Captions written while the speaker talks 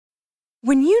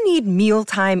When you need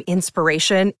mealtime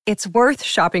inspiration, it's worth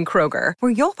shopping Kroger,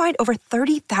 where you'll find over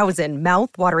 30,000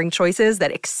 mouth-watering choices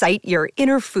that excite your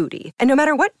inner foodie. And no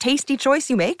matter what tasty choice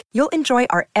you make, you'll enjoy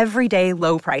our everyday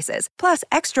low prices, plus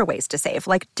extra ways to save,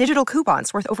 like digital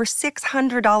coupons worth over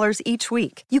 $600 each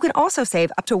week. You can also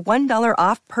save up to $1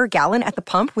 off per gallon at the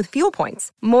pump with fuel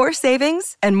points. More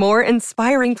savings and more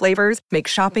inspiring flavors make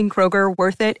shopping Kroger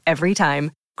worth it every time.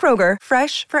 Kroger,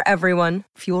 fresh for everyone.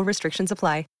 Fuel restrictions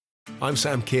apply. I'm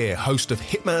Sam Keir, host of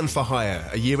Hitman for Hire,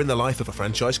 a year in the life of a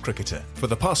franchise cricketer. For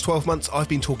the past 12 months, I've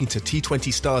been talking to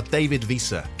T20 star David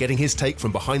Visa, getting his take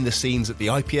from behind the scenes at the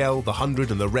IPL, the 100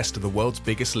 and the rest of the world's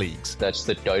biggest leagues. That's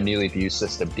the O'Neilly view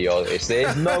system deal.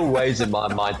 There's no ways in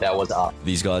my mind that was up.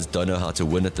 These guys don't know how to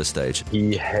win at this stage.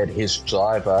 He had his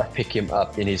driver pick him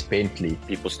up in his Bentley.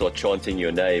 People start chanting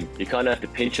your name. You kind of have to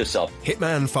pinch yourself.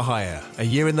 Hitman for Hire, a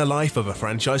year in the life of a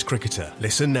franchise cricketer.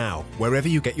 Listen now, wherever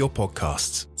you get your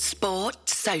podcasts. Sport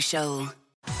Social.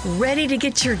 Ready to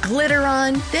get your glitter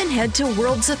on? Then head to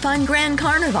Worlds of Fun Grand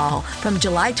Carnival from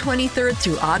July 23rd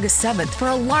through August 7th for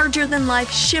a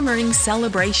larger-than-life shimmering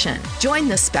celebration. Join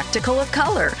the spectacle of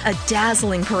color, a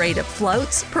dazzling parade of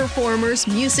floats, performers,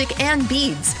 music, and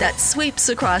beads that sweeps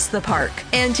across the park.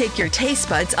 And take your taste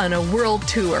buds on a world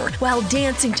tour while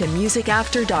dancing to music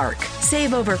after dark.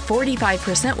 Save over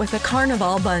 45% with a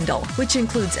Carnival bundle, which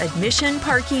includes admission,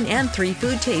 parking, and 3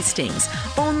 food tastings.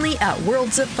 Only at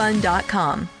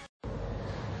worldsoffun.com.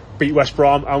 Beat West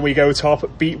Brom and we go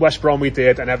top. Beat West Brom we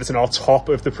did, and Everton are top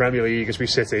of the Premier League as we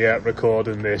sit here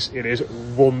recording this. It is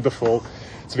wonderful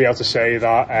to be able to say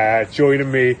that.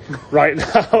 Joining me right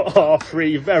now are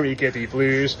 3 very giddy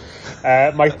Blues,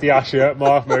 Mike D'Asher,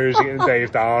 Mark Mosey and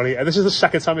Dave Downey. And this is the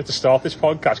second time we have to start this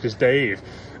podcast because Dave,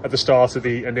 at the start of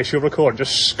the initial recording,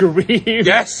 just screamed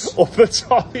up the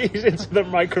top into the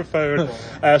microphone.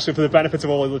 So for the benefit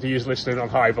of all of you listening on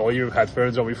high volume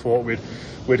headphones on, we thought we'd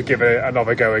give it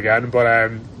another go again.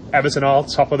 But Everton are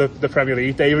top of the Premier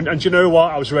League, Dave. And do you know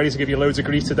what? I was ready to give you loads of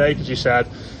grief today because you said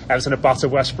Everton had battered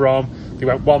West Brom. They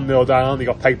went 1-0 down. They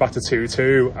got pegged back to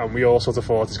 2-2. And we all sort of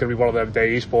thought it's going to be one of them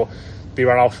days. But they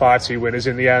ran out 5-2 winners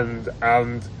in the end.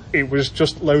 And it was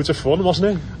just loads of fun,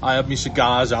 wasn't it? I had my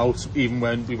cigars out even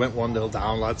when we went 1-0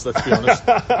 down, lads, let's be honest.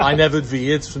 I never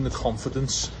veered from the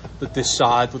confidence that this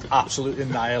side would absolutely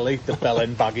annihilate the Bell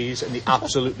End baggies, and they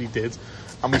absolutely did.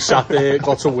 And we sat there,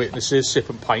 got to witnesses,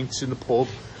 sipping pints in the pub.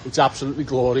 It's absolutely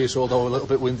glorious, although a little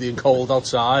bit windy and cold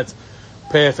outside.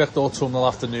 Perfect autumnal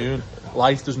afternoon.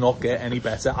 Life does not get any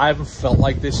better. I haven't felt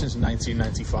like this since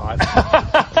 1995.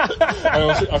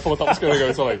 I thought that was going to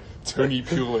go to like Tony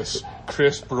Pulis,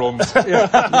 Chris Brunt.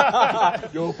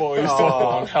 Your boys took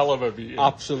one hell of a beating.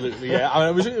 Absolutely, yeah.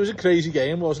 I mean, it was a crazy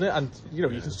game, wasn't it? And you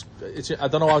know, I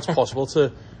don't know how it's possible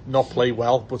to not play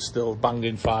well but still bang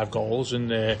in 5 goals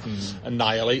and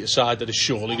annihilate a side that is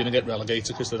surely going to get relegated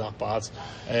because they're that bad.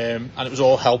 And it was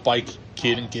all helped by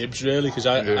Kieran Gibbs, really, because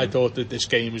I thought that this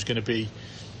game was going to be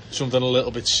something a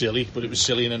little bit silly, but it was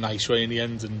silly in a nice way in the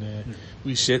end. And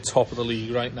we sit top of the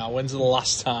league right now. When's the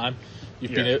last time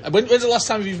you've been? When's the last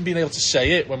time you've even been able to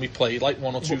say it? When we played like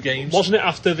 1 or 2 games? Wasn't it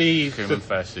after the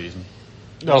first season?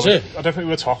 No, was it? I don't think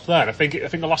we were top then. I think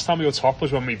the last time we were top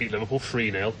was when we beat Liverpool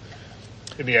 3-0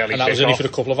 in the early. And that was only for a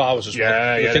couple of hours as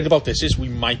well. Yeah. The thing about this is we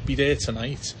might be there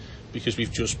tonight because we've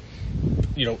just,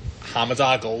 hammered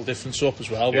our goal difference up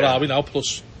as well. What are we now?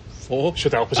 +4?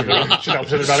 Should help us in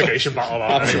the relegation battle.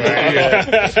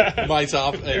 Absolutely. Might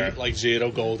have like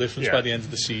 0 goal difference by the end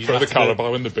of the season. Throw the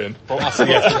Carabao in the bin. But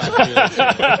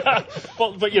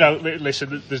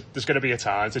listen, there's going to be a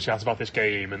time to chat about this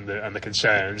game and the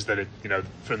concerns that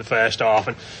for the first half,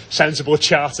 and sensible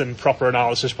chat and proper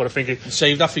analysis. But I think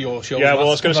save that for your show. Yeah, well, I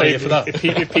was going to say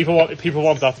if people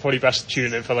want that, probably best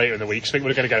tune in for later in the week. I think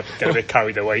we're going to get a bit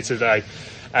carried away today.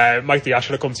 Mike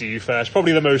D'Asher, I'll come to you first.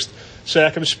 Probably the most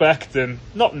circumspect and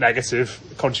not negative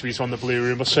contributor on the Blue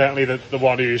Room, but certainly the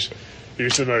one who's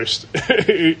the most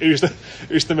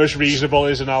who's the most reasonable in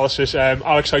his analysis.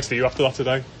 How excited are you after that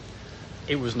today?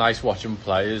 It was nice watching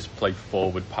players play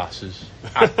forward passes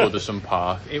at Goodison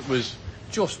Park. It was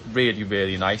just really,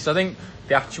 really nice. I think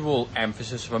the actual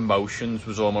emphasis of emotions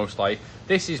was almost like,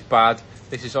 this is bad,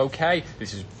 this is okay,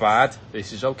 this is bad,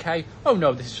 this is okay, oh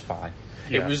no, this is fine.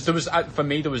 Yeah. For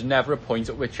me, there was never a point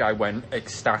at which I went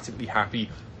ecstatically happy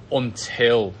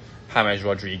until James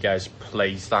Rodriguez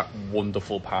plays that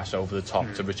wonderful pass over the top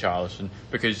to Richarlison.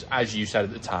 Because, as you said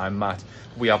at the time, Matt,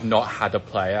 we have not had a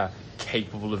player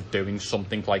capable of doing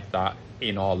something like that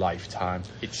in our lifetime.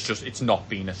 It's not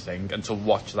been a thing, and to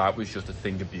watch that was just a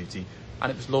thing of beauty.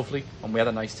 and it was lovely, and we had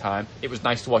a nice time. It was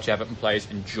nice to watch Everton players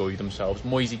enjoy themselves.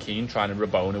 Moisey Keane trying to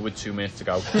Rabona with 2 minutes to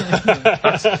go.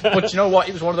 But you know what?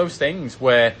 It was one of those things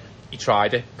where he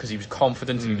tried it because he was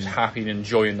confident and he was happy and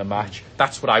enjoying the match.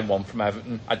 That's what I want from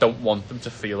Everton. I don't want them to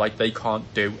feel like they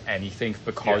can't do anything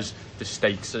because the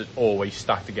stakes are always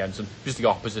stacked against them. It was the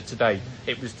opposite today.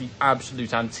 It was the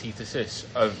absolute antithesis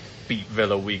of beat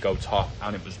Villa, we go top,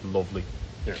 and it was lovely.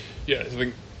 Yeah, I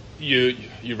think you're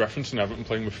referencing Everton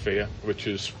playing with fear, which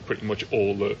is pretty much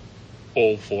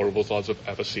all 4 of us lads have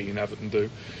ever seen Everton do.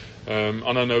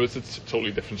 And I know it's a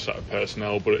totally different set of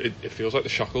personnel, but it feels like the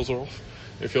shackles are off.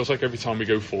 It feels like every time we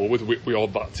go forward, we are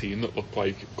that team that look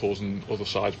like causing other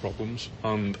sides problems.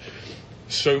 And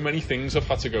so many things have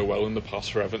had to go well in the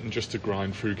past for Everton just to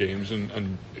grind through games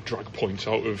and drag points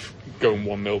out of going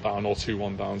 1-0 down or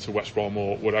 2-1 down to West Brom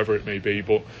or whatever it may be.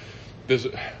 But there's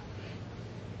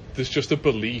just a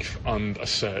belief and a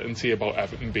certainty about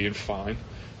Everton being fine.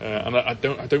 And I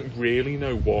don't really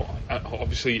know what.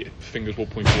 Obviously, fingers will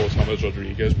point towards James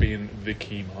Rodriguez being the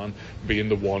key man, being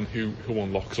the one who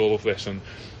unlocks all of this, and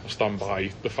I stand by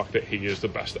the fact that he is the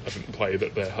best Everton player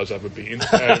that there has ever been.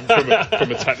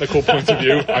 From a technical point of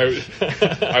view,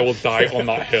 I will die on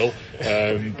that hill.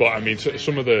 But I mean,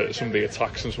 some of the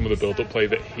attacks and some of the build-up play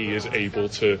that he is able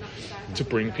to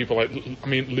bring people like. I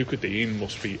mean, Luca Dean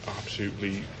must be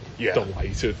absolutely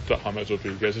delighted that James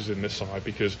Rodriguez is in this side,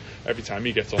 because every time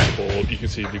he gets on the ball you can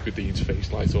see Luca Dean's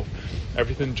face light up.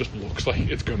 Everything just looks like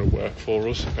it's going to work for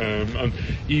us, and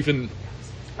even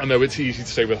I know it's easy to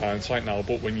say with hindsight now,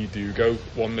 but when you do go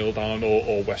 1-0 down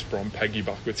or West Brom peg you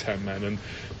back with 10 men and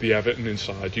the Everton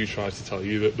inside you tries to tell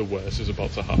you that the worst is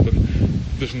about to happen,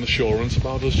 there's an assurance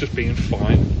about us just being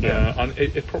fine. And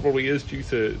it probably is due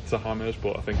to James,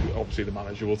 but I think obviously the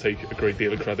manager will take a great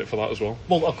deal of credit for that as well.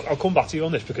 Well, I'll come back to you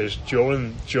on this, because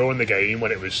during the game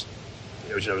when it was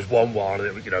 1-1, and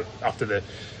it was, after the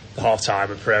half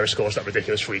time and Pereira scores that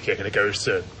ridiculous free kick and it goes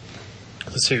to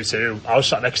the 2-2, I was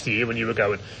sat next to you when you were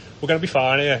going, we're going to be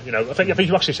fine here. I think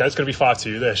you actually said it's going to be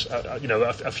 5-2 this,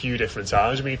 a few different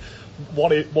times. I mean,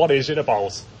 what is it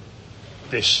about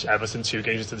this Everton 2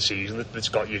 games into the season that's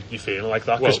got you feeling like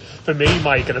that? Because for me,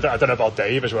 Mike, and I don't know about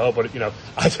Dave as well, but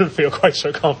I don't feel quite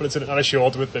so confident and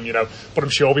assured with them, but I'm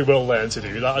sure we will learn to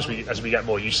do that as we get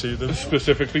more used to them.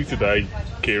 Specifically today,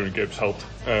 Kieran Gibbs helped,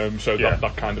 so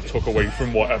that kind of took away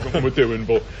from what Everton were doing.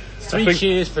 But 3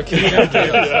 cheers for Kieran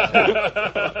Gibbs.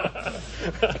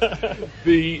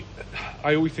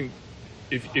 I always think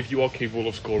if you are capable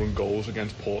of scoring goals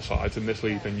against poor sides in this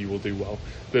league, then you will do well.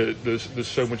 There's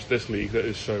so much this league that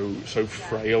is so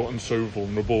frail and so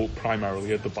vulnerable,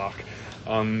 primarily at the back.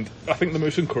 And I think the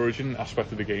most encouraging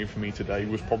aspect of the game for me today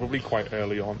was probably quite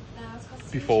early on,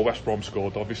 before West Brom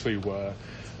scored, obviously, where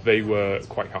they were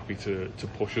quite happy to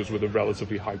push us with a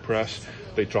relatively high press.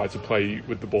 They tried to play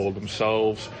with the ball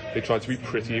themselves. They tried to be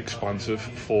pretty expansive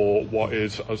for what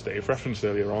is, as Dave referenced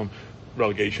earlier on,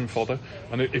 relegation fodder.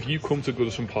 And if you come to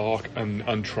Goodison Park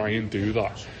and try and do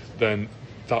that, then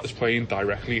that is playing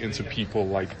directly into people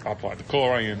like Abdoulaye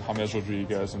Doucouré and James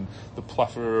Rodriguez and the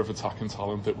plethora of attacking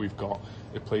talent that we've got.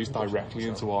 It plays directly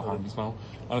into our hands now.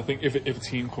 And I think if a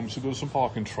team comes to Goodison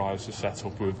Park and tries to set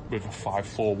up with a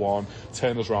 5-4-1,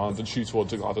 turn us around and shoot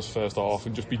towards Aguada's first half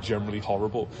and just be generally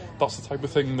horrible, that's the type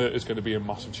of thing that is going to be a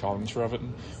massive challenge for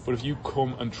Everton. But if you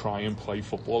come and try and play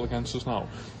football against us now,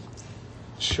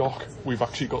 shock, we've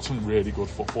actually got some really good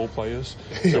football players,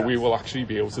 so we will actually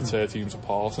be able to tear teams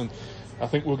apart. And I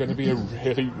think we're going to be a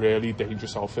really, really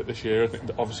dangerous outfit this year. I think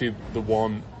that obviously the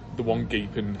one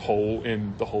gaping hole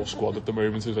in the whole squad at the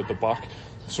moment is at the back,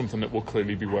 something that will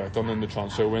clearly be worked on in the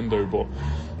transfer window. But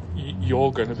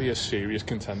you're going to be a serious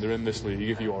contender in this league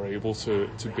if you are able to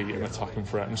beat an attacking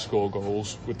threat and score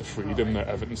goals with the freedom that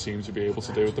Everton seems to be able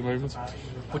to do at the moment.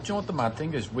 But you know what the mad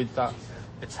thing is with that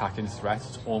attacking threat?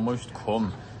 It's almost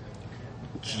come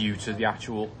due to the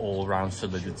actual all-round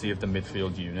solidity of the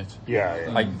midfield unit.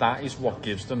 Like, that is what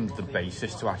gives them the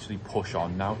basis to actually push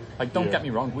on now. Like, don't get me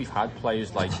wrong, we've had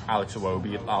players like Alex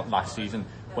Iwobi last season,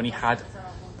 when he had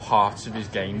parts of his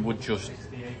game would just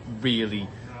really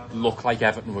look like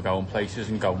Everton were going places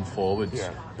and going forwards,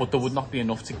 but there would not be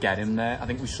enough to get him there. I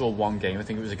think we saw one game, I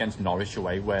think it was against Norwich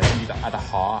away, where he had a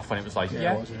half when it was like,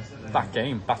 that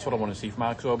game, that's what I want to see from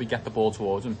Alex Iwobi, get the ball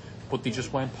towards him. But they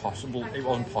just weren't possible. It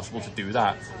wasn't possible to do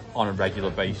that on a regular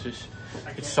basis.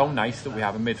 It's so nice that we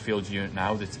have a midfield unit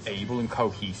now that's able and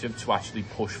cohesive to actually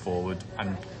push forward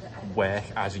and work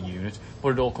as a unit.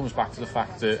 But it all comes back to the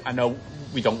fact that, I know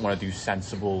we don't want to do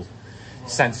sensibleness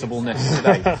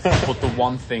today, but the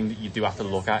one thing that you do have to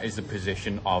look at is the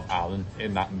position of Allen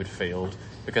in that midfield,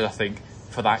 because I think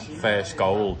for that first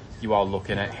goal, you are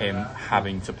looking at him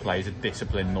having to play as a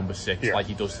disciplined number 6 like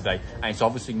he does today, and it's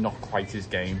obviously not quite his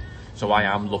game. So I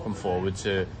am looking forward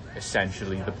to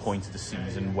essentially the point of the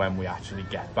season when we actually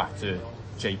get back to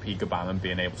JP Gabam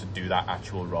being able to do that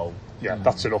actual role. Yeah,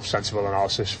 that's enough sensible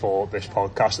analysis for this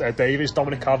podcast. Dave, is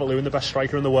Dominic Calvert-Lewin the best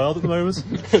striker in the world at the moment?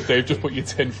 Dave, just put your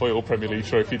tinfoil Premier League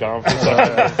trophy down. Just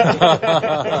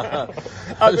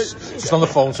on the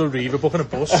phone to Reva booking a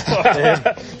bus.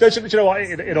 Do you know what?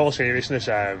 In all seriousness,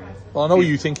 well, I know who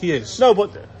you think he is. No,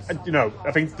 but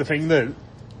I think the thing that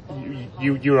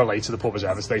you are late to the pub as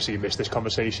ever today, so you missed this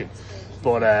conversation.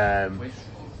 But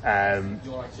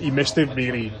he missed a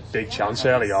really big chance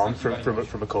early on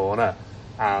from a corner.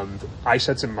 And I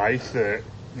said to Mike that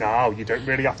now you don't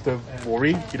really have to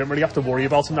worry. You don't really have to worry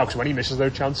about him now, because when he misses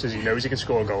those chances, he knows he can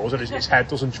score goals, and his head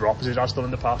doesn't drop as it has done in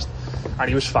the past. And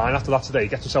he was fine after that today. He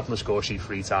gets himself on the score sheet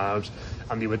 3 times,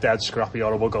 and they were dead scrappy,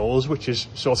 horrible goals, which is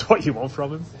sort of what you want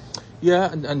from him.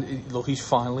 Yeah, and look, he's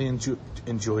finally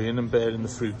enjoying and bearing the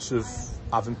fruits of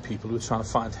having people who are trying to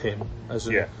find him as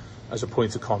a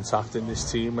point of contact in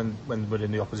this team when we're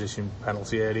in the opposition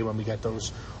penalty area, when we get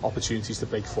those opportunities to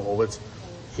break forward.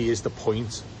 He is the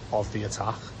point of the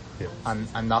attack,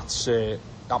 and that's that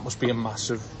must be a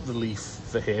massive relief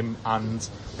for him, and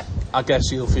I guess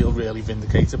he'll feel really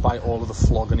vindicated by all of the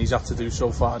flogging he's had to do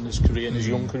so far in his career, in his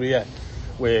young career,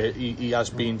 where he has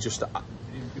been just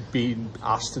being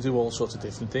asked to do all sorts of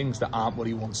different things that aren't what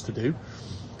he wants to do,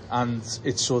 and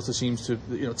it sort of seems to,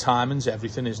 timing's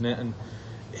everything, isn't it? And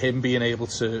him being able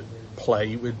to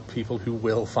play with people who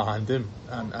will find him,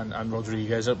 and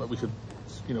Rodriguez, we could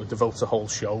devote a whole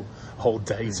show, a whole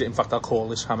day to. In fact, I'll call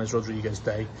this James Rodriguez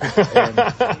Day,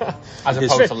 as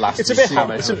opposed to last week's James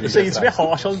Rodriguez Day. It's a bit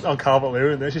harsh on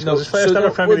Calvert-Lewin. This is his first ever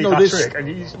Premier League hat-trick, and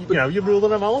you're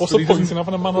ruling him out. What's the point in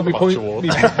having a man of the match award?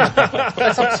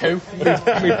 Let's have 2.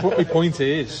 My point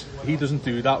is, he doesn't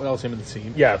do that without him in the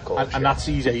team. Yeah, of course. And that's,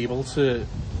 he's able to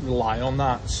rely on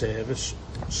that service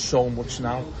so much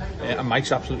now. And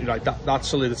Mike's absolutely right. That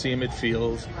solidity in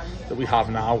midfield that we have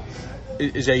now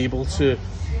is able to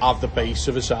have the base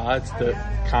of a side that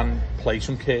can play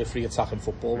some carefree attacking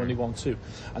football when they want to,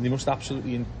 and they must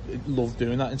absolutely love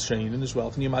doing that in training as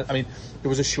well. Can you imagine? I mean, there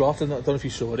was a shot, and I don't know if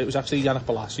you saw it was actually Yannick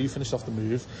Bolasie who finished off the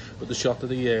move, but the shot that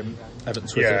the Everton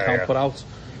Twitter account put out,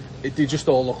 they just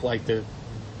all look like they're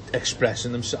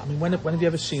expressing themselves. I mean, when have you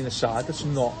ever seen a side that's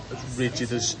not as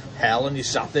rigid as hell, and you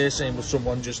sat there saying, will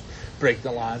someone just break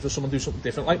the lines, will someone do something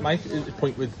different, like Mike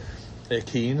point with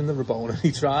Keane and the Rabona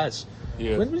he tries.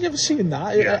 When have you ever seen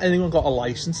that? Anyone got a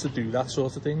license to do that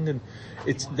sort of thing? And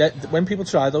it's that when people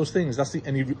try those things, that's the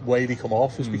only way they come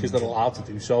off is because they're allowed to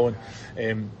do so.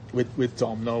 And with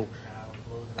Domino,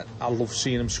 I love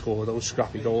seeing him score those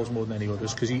scrappy goals more than any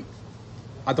others, because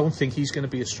I don't think he's going to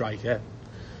be a striker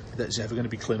that's ever going to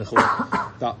be clinical.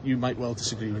 That you might well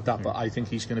disagree with that, but I think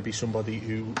he's going to be somebody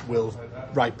who will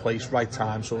right place, right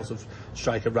time sort of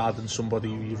striker, rather than somebody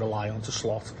who you rely on to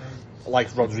slot,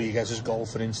 like Rodriguez's goal,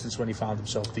 for instance, when he found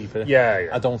himself deeper.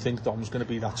 I don't think Dom's going to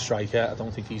be that striker. I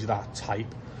don't think he's that type,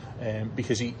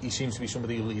 because he seems to be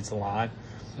somebody who leads the line,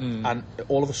 and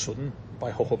all of a sudden,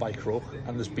 by hook or by crook,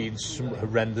 and there's been some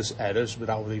horrendous errors with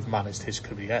how they've managed his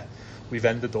career, we've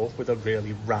ended up with a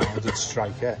really rounded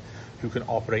striker who can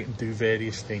operate and do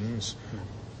various things,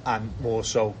 and more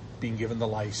so being given the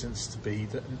licence to be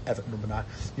the Everton number 9.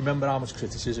 You remember how much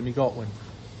criticism he got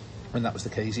when that was the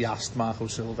case? He asked Marco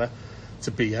Silva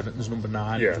to be Everton's number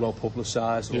 9. It was well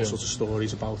publicised, all sorts of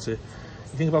stories about it.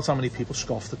 You think about how many people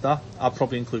scoffed at that. I'd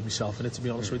probably include myself in it, to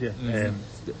be honest with you.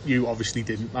 You obviously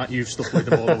didn't, Matt. You've stuck with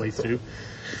him all the way through.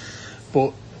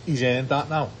 But he's earned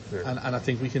that now, and I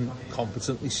think we can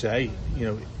competently say,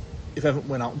 if Everton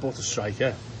went out and bought a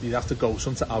striker, you'd have to go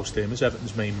some to oust him as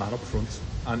Everton's main man up front,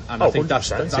 and I think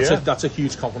that's a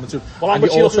huge compliment to him. Well, how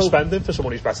much are you spending for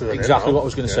someone who's better than him? Exactly what I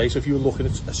was going to say. So if you were looking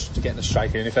at getting a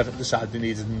striker in, if Everton decided they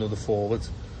needed another forward,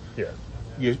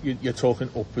 you're talking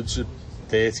upwards of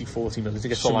 30-40 million to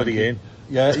get somebody in.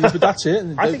 But that's it.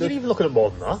 I think you're even looking at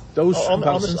more than that. Those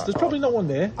comparisons, there's probably no one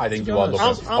there. I think you are looking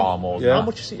at far more. How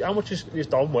much is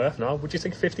Dom worth now? Would you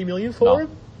think 50 million for him?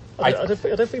 I don't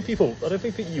think you would. I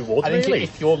think really.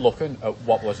 If you're looking at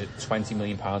what was it, £20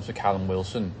 million for Callum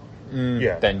Wilson,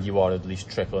 then you are at least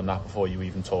tripling that before you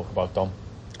even talk about Dom.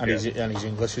 And he's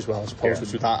English as well, I suppose.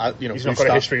 Which with that, he's not got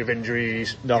a history of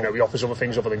injuries. No. He offers other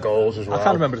things other than goals as well. I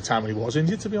can't remember the time when he was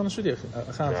injured, to be honest with you. I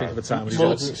can't think of a time when he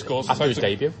was after his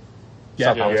debut. He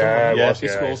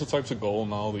scores the types of goal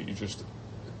now that you just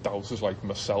doubters like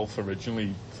myself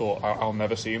originally thought I'll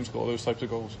never see him score those types of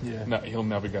goals. He'll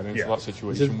never get into that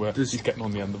situation where he's getting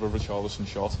on the end of a Richarlison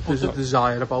shot. There's a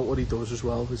desire about what he does as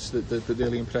well. It's that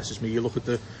really impresses me. You look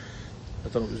at I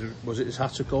don't know, was it his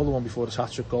hat-trick goal, the one before his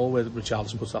hat-trick goal where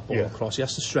Richarlison puts that ball across? He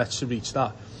has to stretch to reach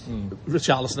that.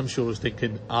 Richarlison, I'm sure, was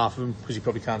thinking half of him, because he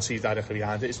probably can't see directly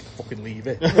behind it, is fucking leave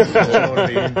it. You know what I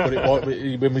mean? But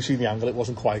when we see the angle, it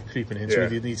wasn't quite creeping in, so he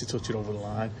did need to touch it over the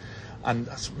line. And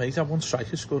that's amazing. One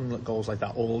striker scoring goals like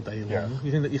that all day long.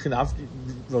 You can have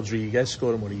Rodriguez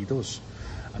scoring what he does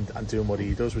and doing what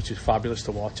he does, which is fabulous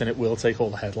to watch, and it will take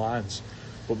all the headlines.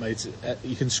 But mate,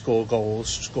 you can score goals,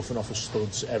 scuffing off of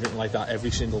studs, everything like that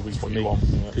every single week for me,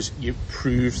 because it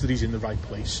proves that he's in the right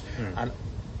place. And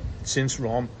since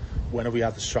Rom, when have we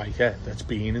had the striker that's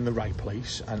been in the right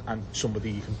place and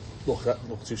somebody you can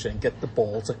look to saying get the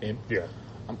ball to him?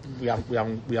 And we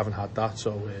haven't had that.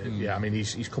 So I mean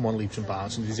he's come on leaps and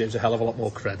bounds and he deserves a hell of a lot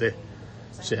more credit.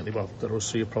 Certainly, well, the us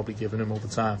three have probably given him all the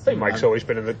time. I think Mike's always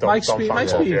been in the Mike's been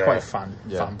quite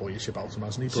fanboyish about him,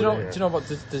 hasn't he? Do you know what?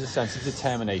 There's a sense of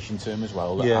determination to him as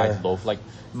well that I love. Like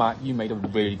Matt, you made a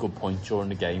really good point during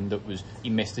the game that was he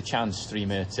missed a chance 3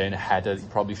 minutes in, a header he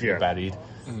probably should have buried,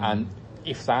 and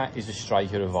if that is a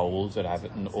striker of old at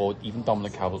Everton, or even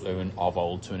Dominic Calvert-Lewin of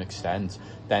old to an extent,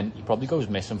 then he probably goes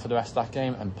missing for the rest of that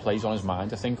game and plays on his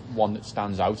mind. I think one that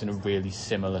stands out in a really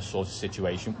similar sort of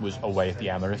situation was away at the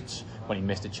Emirates when he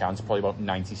missed a chance, probably about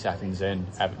 90 seconds in,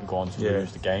 Everton going to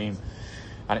lose the game.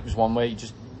 And it was one where he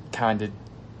just kind of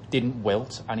didn't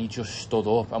wilt and he just stood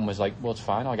up and was like, well, it's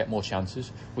fine, I'll get more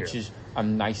chances, which is a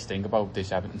nice thing about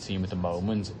this Everton team at the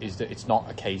moment, is that it's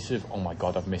not a case of, oh my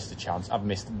God, I've missed the chance.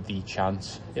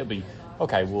 It'll be,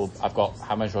 okay, well, I've got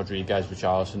James Rodriguez,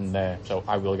 Richarlison there, so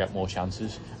I will get more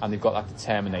chances. And they've got that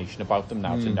determination about them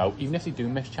now to know, even if they do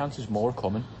miss chances, more are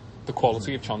coming. The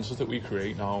quality of chances that we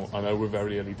create now, I know we're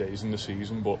very early days in the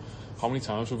season, but how many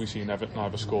times have we seen Everton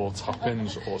either score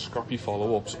tap-ins or scrappy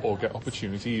follow-ups or get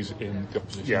opportunities in the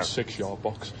opposition's 6-yard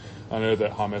box? I know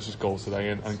that James' goal today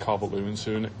and Calvert-Lewin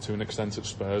to an extent at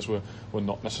Spurs were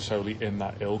not necessarily in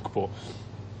that ilk, but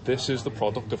this is the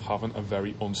product of having a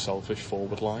very unselfish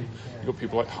forward line. You've got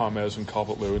people like James and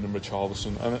Calvert-Lewin and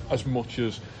Richarlison, and as much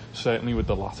as certainly with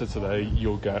the latter today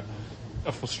you'll get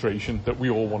a frustration that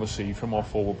we all want to see from our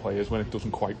forward players when it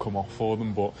doesn't quite come off for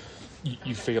them, but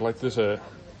you feel like there's an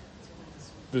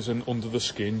under the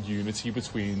skin unity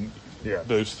between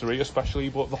those three especially,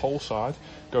 but the whole side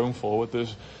going forward.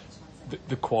 There's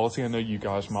the quality. I know you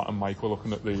guys, Matt and Mike, were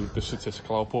looking at the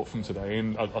statistical output from today,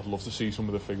 and I'd love to see some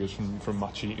of the figures from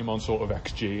Matt Cheatham on sort of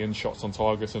XG and shots on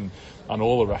target and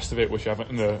all the rest of it, which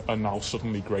Everton are now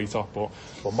suddenly great at. But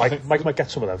Mike might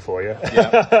get some of them for you.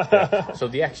 So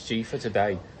the XG for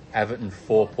today, Everton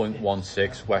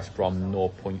 4.16, West Brom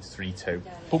 0.32.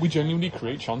 But we genuinely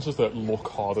create chances that look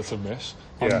harder to miss.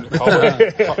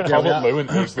 Calvert-Lewin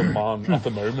is the man at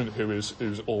the moment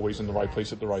who's always in the right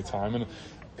place at the right time, and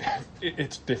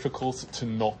it's difficult to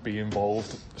not be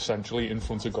involved essentially in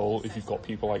front of goal if you've got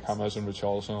people like James and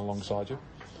Richarlison alongside you.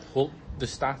 Well, the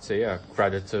stats here,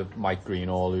 credit to Mike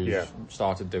Greenall, who's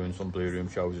started doing some Blue Room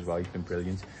shows as well. He's been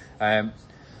brilliant.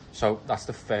 So that's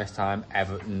the first time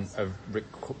Everton have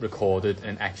recorded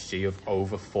an XG of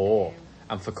over 4.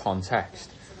 And for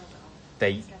context,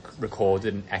 they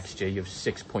recorded an XG of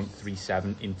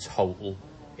 6.37 in total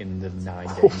in the 9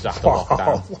 games after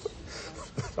lockdown.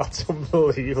 That's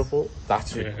unbelievable.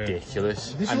 That's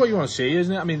ridiculous. This is what you want to see,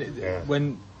 isn't it? I mean,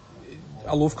 when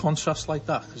I love contrasts like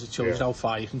that, because it shows how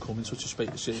far you can come in such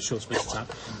a short space of time.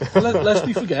 But lest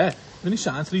we forget, we only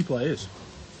signed 3 players.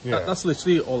 That's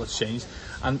literally all that's changed.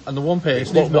 And the one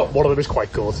person one of them is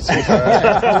quite good.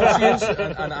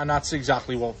 and that's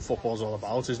exactly what football's all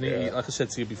about, isn't it? Like I said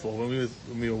to you before, when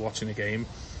we were watching the game,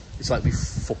 it's like we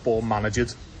football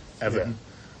managed Everton.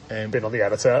 Been on the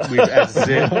editor. We've edited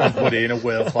it and put in a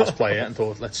world-class player and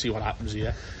thought, let's see what happens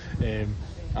here.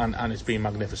 And it's been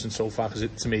magnificent so far, because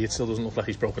to me it still doesn't look like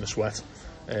he's broken a sweat.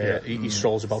 He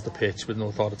strolls about the pitch with an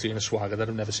authority and a swagger that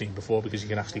I've never seen before, because he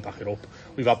can actually back it up.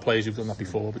 We've had players who've done that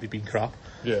before, but they've been crap.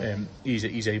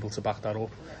 He's able to back that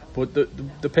up. But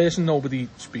the person nobody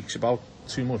speaks about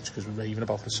too much, because we're raving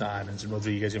about the signings, and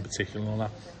Rodriguez in particular and all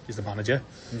that, is the manager.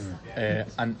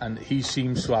 And he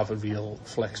seems to have a real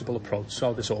flexible approach to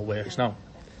how this all works now.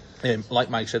 Like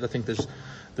Mike said, I think there's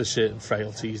certain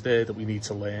frailties there that we need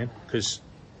to learn, because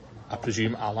I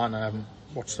presume Alan, I haven't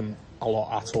watched him a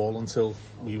lot at all until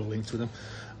we were linked with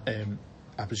him.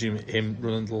 I presume him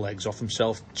running the legs off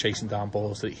himself, chasing down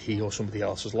balls that he or somebody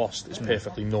else has lost, is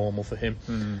perfectly normal for him.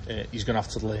 He's going to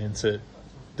have to learn to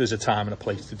there's a time and a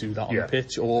place to do that on the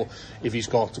pitch, or if he's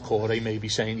got Decore maybe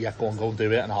saying, yeah, go and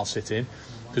do it and I'll sit in,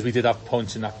 because we did have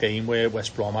points in that game where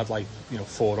West Brom had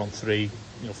 4-on-3,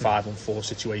 5-on-4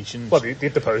 situations. Well, they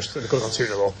did the post and they could have gone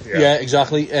 2-0 up. Yeah,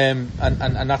 exactly. And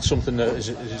that's something that is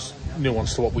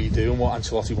nuanced to what we do and what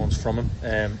Ancelotti wants from him.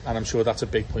 And I'm sure that's a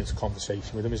big point of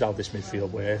conversation with him, is how this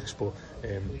midfield works. But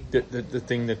the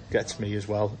thing that gets me as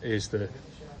well is that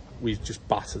we've just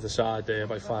battered the side there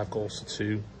by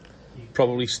 5-2.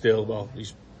 Probably still, well,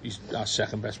 he's our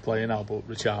second best player now, but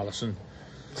Richarlison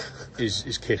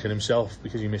is kicking himself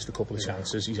because he missed a couple of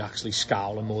chances. He's actually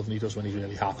scowling more than he does when he's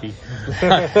really happy.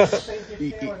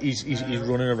 he's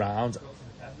running around,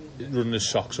 running his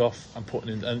socks off and putting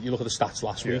in. And you look at the stats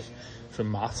last week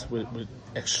from Matt, were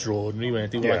extraordinary,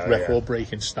 weren't they? They were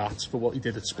record-breaking stats for what he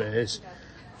did at Spurs.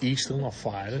 He's still not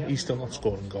firing. He's still not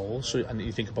scoring goals. So, and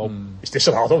you think about his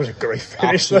disallowed was a great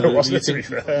finish, though, wasn't it? You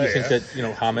think that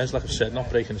James, like I've said, not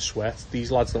breaking a sweat.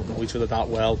 These lads don't know each other that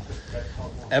well.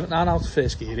 Everton are out of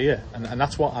first gear here, and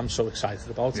that's what I'm so excited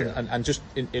about. And just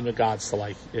in regards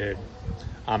to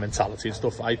our mentality and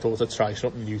stuff, I thought I'd try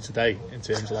something new today in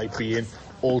terms of being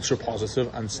ultra positive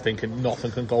and thinking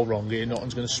nothing can go wrong here,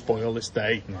 nothing's going to spoil this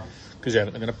day. Because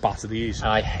Everton are going to batter these.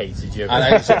 I hated you.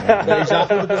 And exactly.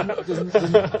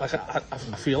 I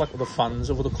feel like the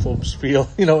fans of other clubs feel,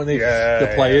 and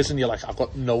the players, and you're like, I've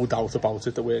got no doubt about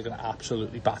it that we're going to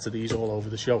absolutely batter these all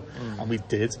over the show. And we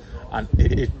did. And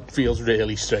it feels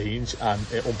really strange and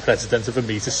unprecedented for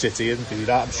me to sit here and do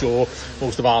that. I'm sure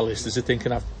most of our listeners are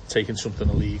thinking I've taken something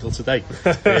illegal today.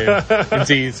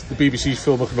 Indeed, the BBC's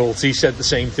Phil McNulty said the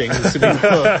same thing to me.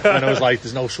 And I was like,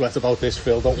 there's no sweat about this,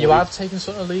 Phil, don't worry. You have taken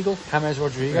something illegal? James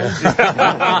Rodriguez. There's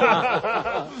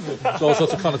all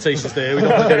sorts of connotations there we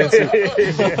don't want to get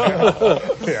into.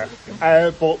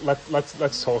 But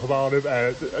let's talk about him.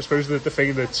 I suppose the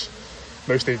thing that's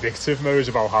most indicative, Mo, is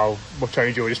about how much I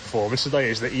enjoyed his performance today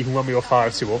is that even when we were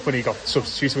 5-2 up, when he got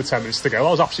substituted with 10 minutes to go,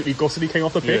 I was absolutely gutted he came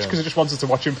off the pitch because I just wanted to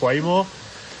watch him play more.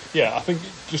 Yeah, I think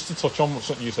just to touch on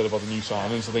something you said about the new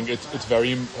signings, I think it's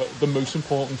very the most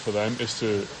important for them is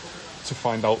to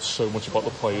find out so much about the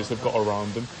players they've got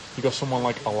around them. You got someone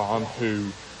like Alan who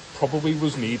probably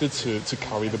was needed to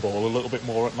carry the ball a little bit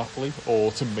more at Napoli, or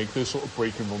to make those sort of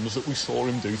breaking runs that we saw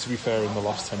him do, to be fair, in the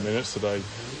last 10 minutes today.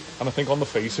 And I think on the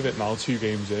face of it now, 2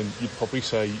 games in, you'd probably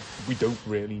say we don't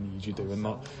really need you doing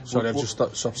that. Sorry, I've just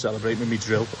stopped celebrating me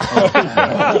drill. Put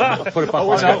it back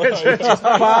on.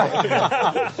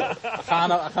 I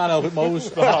can't help it,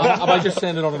 Mose. I might just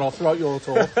turn it on and off throughout your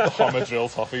talk. The Hammer drill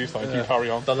toffees, thank you, carry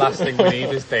on. The last thing we need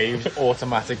is Dave's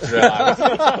automatic drill out.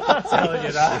 I'm telling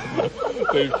you that.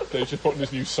 Dave's just putting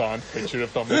his new signed picture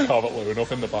of Dominic Calvert-Lewin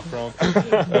up in the background.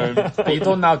 Are you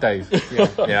done now, Dave?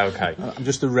 Yeah, okay. I'm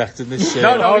just erecting this shit.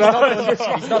 No,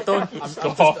 he's not done.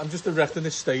 I'm just erecting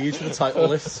this stage for the title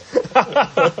list.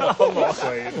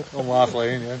 On Mark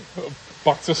Lane, yeah.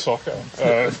 Back to soccer.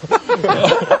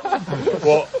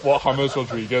 What James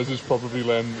Rodriguez has probably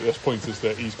learned at this point is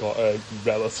that he's got a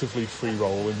relatively free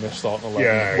role in this starting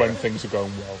 11 when things are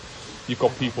going well. You've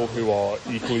got people who are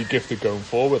equally gifted going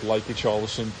forward, like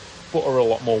Richarlison, but are a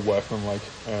lot more workmanlike.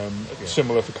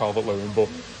 Similar for Calvert-Lewin, but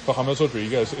for James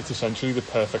Rodriguez, it's essentially the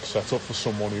perfect setup for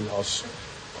someone who has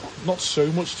not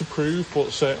so much to prove,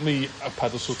 but certainly a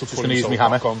pedestal to put himself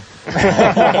back on.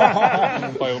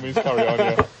 By all means, carry on.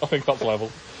 Yeah, I think that's level.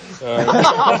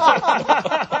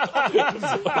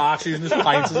 Mark's using his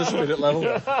pints as a spirit level.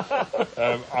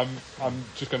 I'm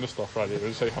just going to stop right here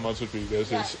and say James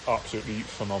Rodriguez is absolutely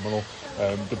phenomenal.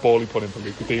 The ball he put in for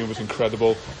Luka Dean was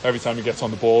incredible. Every time he gets on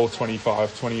the ball, 20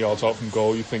 yards out from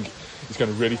goal, you think he's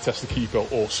going to really test the keeper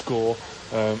or score.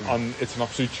 And it's an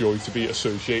absolute joy to be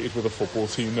associated with a football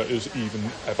team that has even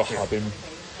ever had him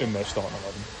in their starting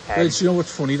 11. You know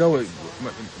what's funny though? You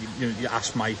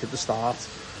asked Mike at the start,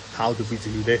 how did we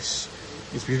do this?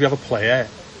 It's because we have a player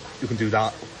who can do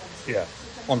that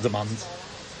on demand.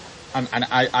 And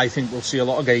I think we'll see a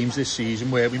lot of games this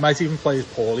season where we might even play as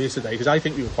poorly as today, because I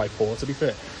think we were quite poor, to be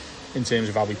fair, in terms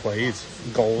of how we played.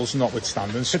 Goals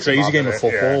notwithstanding. It's a crazy game of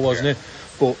football, wasn't it?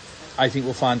 But I think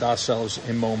we'll find ourselves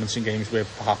in moments in games where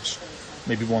perhaps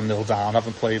maybe 1-0 down,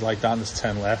 haven't played like that, and there's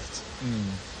 10 left.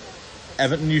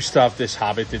 Everton used to have this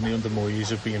habit, didn't they, under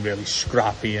Moyes, of being really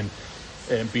scrappy and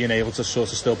being able to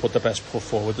sort of still put the best foot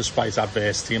forward despite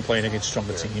adversity and playing against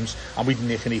stronger teams. And we'd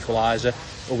nick an equaliser,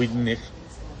 or we'd nick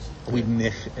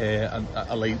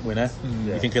a late winner.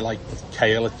 You think of like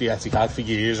Kale at the Etihad for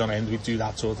years on end, we'd do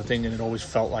that sort of thing, and it always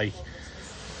felt like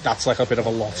that's like a bit of a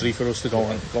lottery for us to go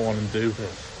on and do.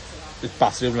 It's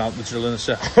battering out the drill in a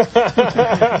set.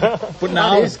 But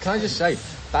now, can I just say,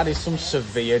 That is some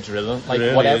severe drilling. Like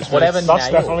really whatever. That's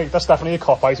definitely a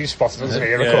cop out who's spotted us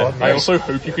here recording. I also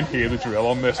hope you can hear the drill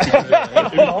on this. Because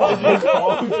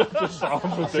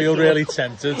I feel really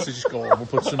tempted to just go and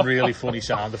put some really funny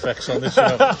sound effects on this.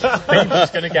 People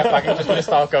just going to get back and just going to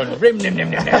start going rim nim nim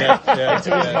nim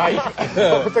into his mic.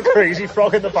 With the crazy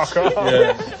frog in the background.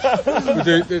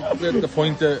 The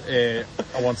point that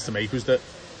I wanted to make was that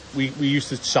we used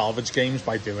to salvage games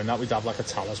by doing that. We'd have like a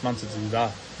talisman to do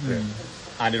that.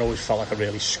 And it always felt like a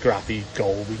really scrappy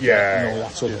goal.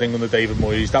 That sort of thing on the David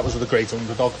Moyes. That was the great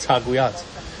underdog tag we had.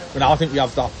 But now I think we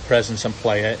have that presence and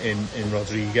player in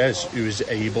Rodriguez who is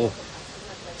able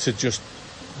to just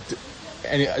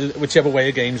whichever way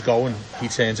a game's going, he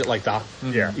turns it like that.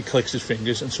 He clicks his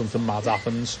fingers and something mad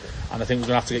happens. And I think we're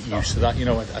going to have to get used to that. You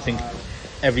know, I think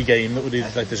every game that we do,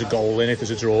 like there's a goal in it, there's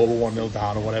a draw, we're 1-0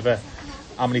 down or whatever.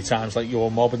 How many times, like your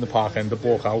mob in the park end,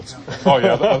 walk out? Oh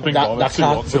yeah, I've been gone. That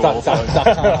can't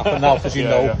happen now because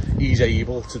he's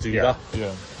able to do that.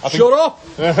 Yeah. Shut up!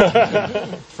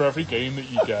 For every game that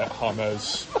you get,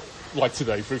 James, like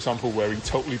today, for example, where he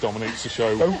totally dominates the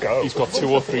show, he's got 2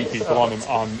 or 3 people on him,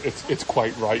 and it's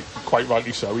quite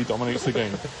rightly so. He dominates the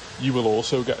game. You will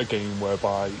also get a game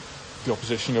whereby the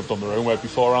opposition have done their own work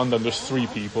beforehand, and there's 3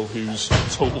 people whose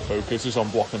total focus is on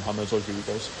blocking James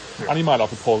Rodriguez. And he might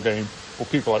have a poor game, but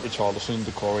people like Richarlison and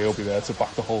Decore will be there to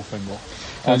back the whole thing up.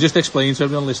 Can I just explain to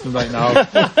everyone listening right now?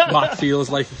 Matt feels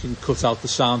like he can cut out the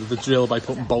sound of the drill by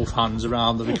putting both hands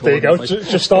around the recording. There you go, like,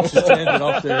 just stop. Just turn it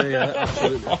off there,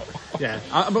 absolutely.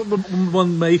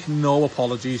 One make no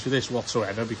apologies for this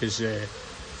whatsoever, because it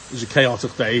was a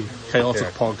chaotic day,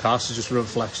 podcast. It's just a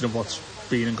reflection of what's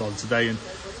been and gone today, and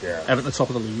Everton at the top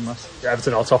of the league, Matt.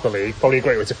 Everton are top of the league. Probably a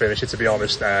great way to finish it, to be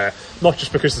honest. Not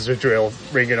just because there's a drill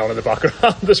ringing on in the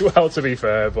background as well, to be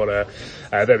fair. But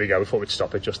there we go. We thought we'd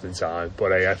stop it just in time.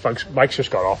 But thanks. Mike's just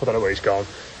got off. I don't know where he's gone.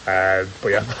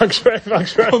 Thanks for.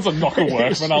 That's a knock of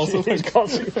work, man. He's got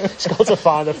to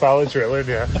find a fella drilling.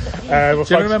 Do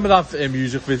you remember that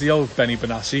music video of Benny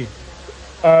Benassi?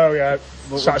 Oh yeah,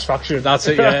 Satisfaction. That's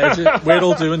it. Yeah, we're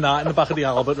all doing that in the back of the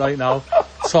Albert right now.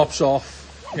 Tops off.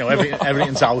 You know,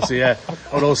 everything's out here.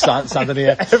 We're all standing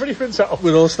here. Everything's out.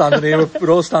 We're all standing here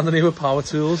with power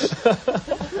tools.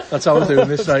 That's how we're doing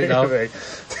this right now. End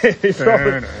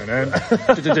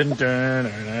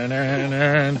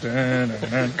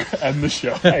the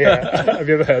show. Have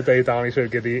you ever heard Dave Downey so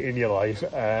giddy in your life?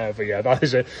 That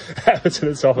is it. Everton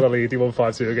at the top of the league. They won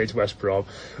 5-2 against West Brom.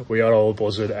 We are all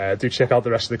buzzing. Do check out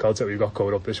the rest of the content we've got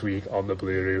coming up this week on the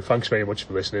Blue Room. Thanks very much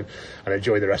for listening, and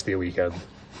enjoy the rest of your weekend.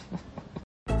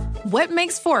 What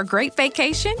makes for a great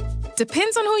vacation?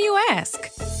 Depends on who you ask.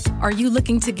 Are you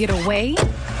looking to get away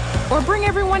or bring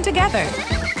everyone together?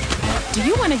 Do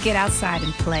you want to get outside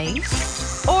and play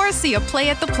or see a play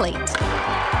at the plate?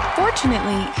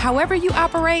 Fortunately, however you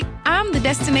operate, I'm the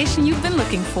destination you've been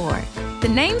looking for. The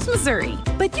name's Missouri,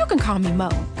 but you can call me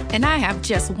Mo. And I have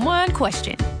just one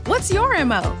question. What's your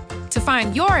MO? To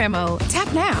find your MO,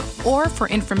 tap now. Or for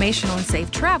information on safe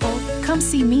travel, come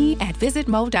see me at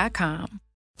visitmo.com.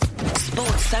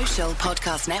 Sports Social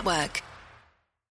Podcast Network.